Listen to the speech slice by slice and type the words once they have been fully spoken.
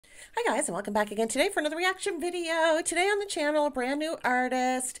Hi guys, and welcome back again today for another reaction video. Today on the channel, a brand new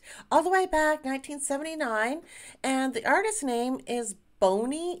artist, all the way back 1979, and the artist's name is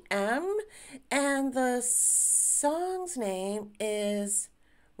Boney M, and the song's name is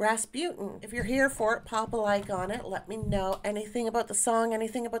Rasputin. If you're here for it, pop a like on it. Let me know anything about the song,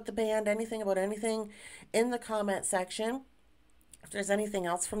 anything about the band, anything about anything in the comment section. If there's anything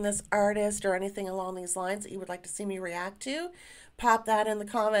else from this artist or anything along these lines that you would like to see me react to, pop that in the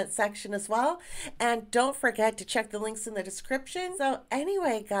comment section as well. And don't forget to check the links in the description. So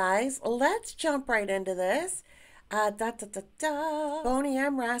anyway, guys, let's jump right into this. Boney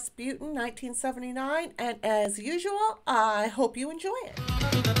M, Rasputin, 1979. And as usual, I hope you enjoy it.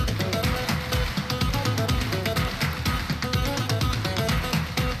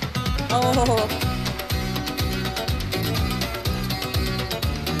 Oh.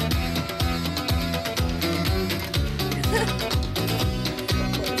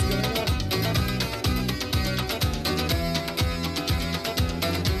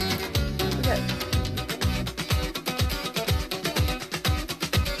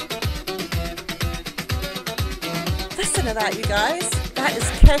 Listen to that, you guys. That is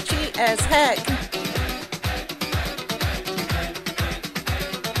catchy as heck.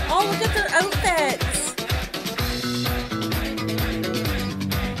 Oh, look at their outfits.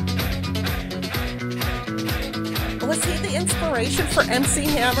 Was he the inspiration for MC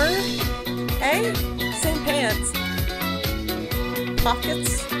Hammer? Hey, same pants.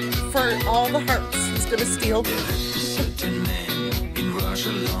 Pockets for all the hearts he's gonna steal. Certain man in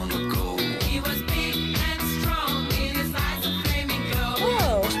Russia long ago. He was big and strong in his eyes a flaming glow.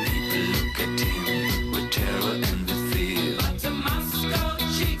 Whoa. People look at him with terror and with fear. But to Moscow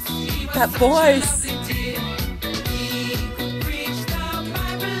chicks, he was that such voice. a lovely dear. He could preach the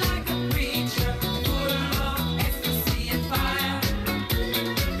Bible like a preacher, full of ecstasy and fire.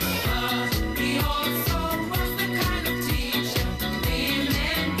 But he also was the kind of teacher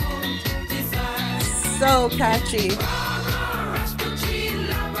women would desire. So catchy. Rasputin,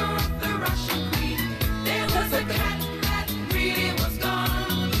 lover of the Russian queen. There was a cat that really was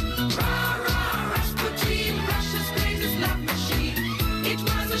gone. Rasputin, Russia's greatest love machine. It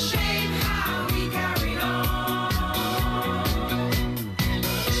was a shame how he carried on.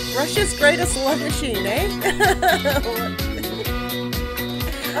 Russia's greatest love machine, eh?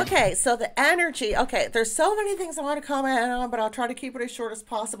 Okay, so the energy. Okay, there's so many things I want to comment on, but I'll try to keep it as short as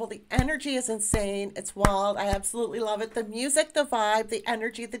possible. The energy is insane. It's wild. I absolutely love it. The music, the vibe, the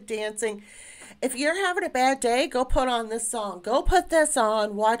energy, the dancing. If you're having a bad day, go put on this song. Go put this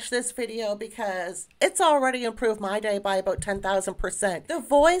on, watch this video, because it's already improved my day by about 10,000%. The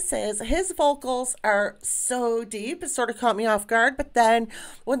voices, his vocals are so deep, it sort of caught me off guard. But then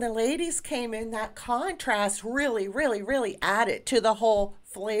when the ladies came in, that contrast really, really, really added to the whole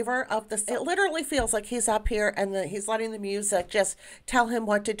flavor of the song. It literally feels like he's up here and he's letting the music just tell him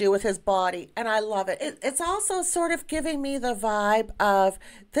what to do with his body. And I love it. It's also sort of giving me the vibe of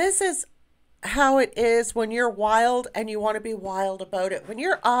this is how it is when you're wild and you want to be wild about it. When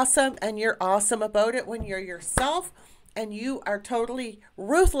you're awesome and you're awesome about it. When you're yourself and you are totally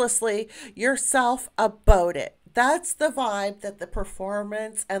ruthlessly yourself about it. That's the vibe that the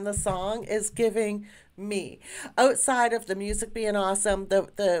performance and the song is giving me. Outside of the music being awesome,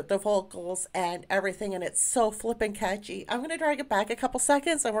 the vocals and everything, and it's so flippin' catchy. I'm going to drag it back a couple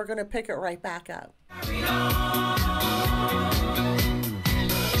seconds and we're going to pick it right back up.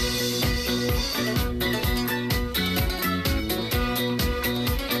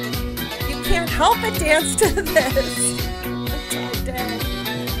 Can't help but dance to this. I'm dead.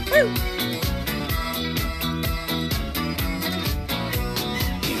 Woo.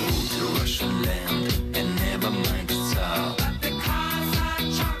 He ruled the Russian land and never mind the Tsar. But the cars are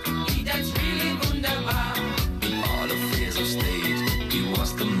chock, he danced really wunderbar. In all affairs of state, he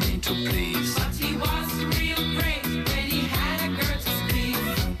was the man to please. But he was real great when he had a girl to squeeze.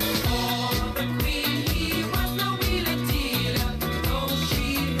 For the queen, he was no wheeler dealer, though she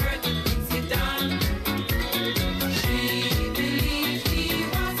heard the things he'd done. She believed he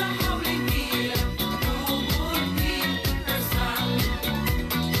was a holy healer who would be her son.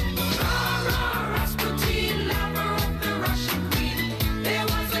 Rasputin, lover of the Russian queen. There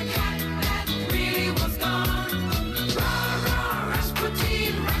was a cat that really was gone.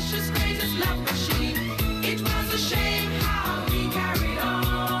 Rasputin, Russia's greatest love machine. It was a shame how he carried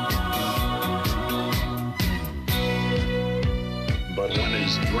on. But when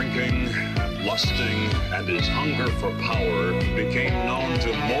his drinking, lusting, and his hunger for power became known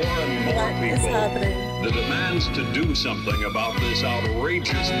to more and more What is people, happening? the demands to do something about this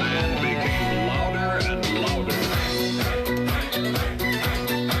outrageous man became louder and louder.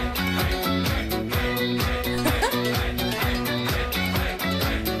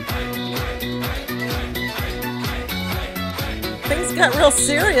 got real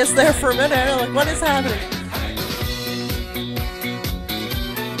serious there for a minute. I'm like, what is happening?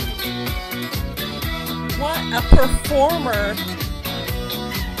 What a performer.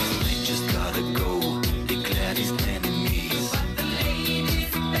 They just gotta go, declared his enemies. But the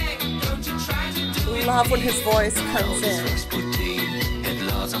ladies beg, don't you try to do it. Love when his voice comes in. Rasputin had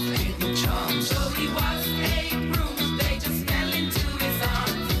lots of hidden charms. So he was a bruise, they just fell into his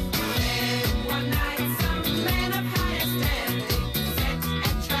arms. Then one night, some man of higher standing set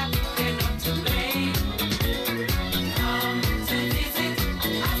a trap, they're not to blame. Come to visit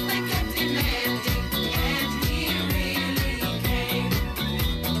us, they kept demanding, and he really came.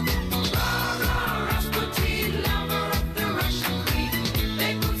 Rah, Rasputin, lover of the Russian queen.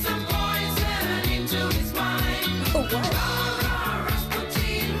 They put some poison into his wine. Oh, what?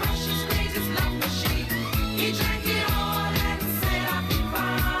 Rasputin, Russia's greatest love machine. He drank it all and said, I'll be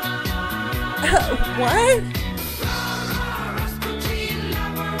fine. What? Rasputin,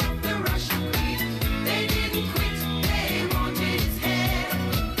 lover of the Russian queen. They didn't quit, they wanted his head.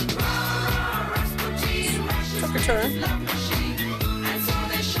 Rasputin, Russia's Took a turn. greatest love machine. And so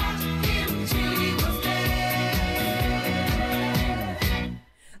they shot him till he was dead.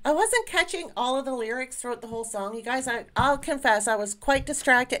 I wasn't catching all of the lyrics throughout the whole song. You guys, I'll confess, I was quite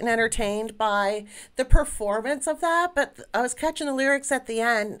distracted and entertained by the performance of that, but I was catching the lyrics at the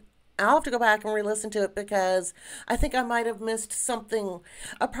end. I'll have to go back and re-listen to it because I think I might have missed something,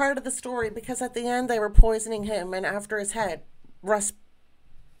 a part of the story, because at the end they were poisoning him and after his head,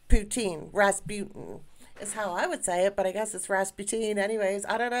 Rasputin is how I would say it, but I guess it's Rasputin anyways.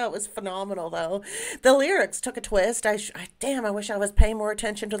 I don't know. It was phenomenal though. The lyrics took a twist. Damn, I wish I was paying more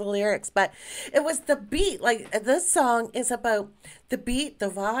attention to the lyrics, but it was the beat. Like, this song is about the beat,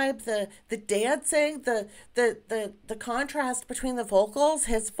 the vibe, the dancing, the contrast between the vocals,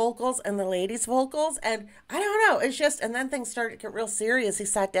 his vocals and the ladies' vocals. And I don't know, it's just, and then things started to get real serious. He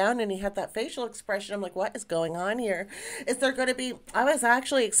sat down and he had that facial expression. I'm like, what is going on here? Is there going to be, I was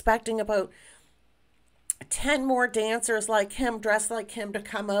actually expecting about 10 more dancers like him, dressed like him, to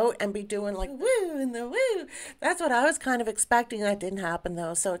come out and be doing like woo and the woo. That's what I was kind of expecting. That didn't happen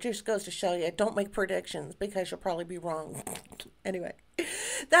though. So it just goes to show you, don't make predictions because you'll probably be wrong. Anyway,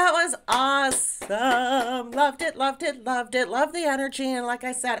 that was awesome. Loved it, loved it, loved it. Love the energy. And like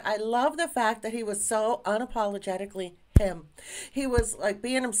I said, I love the fact that he was so unapologetically him. He was like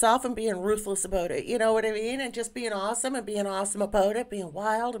being himself and being ruthless about it. You know what I mean? And just being awesome and being awesome about it, being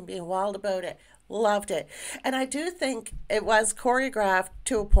wild and being wild about it. Loved it. And I do think it was choreographed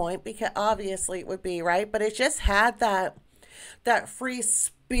to a point, because obviously it would be, right? But it just had that free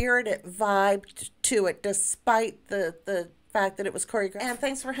spirited vibe to it, despite the fact that it was choreographed. And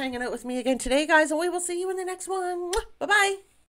thanks for hanging out with me again today, guys, and we will see you in the next one. Bye-bye.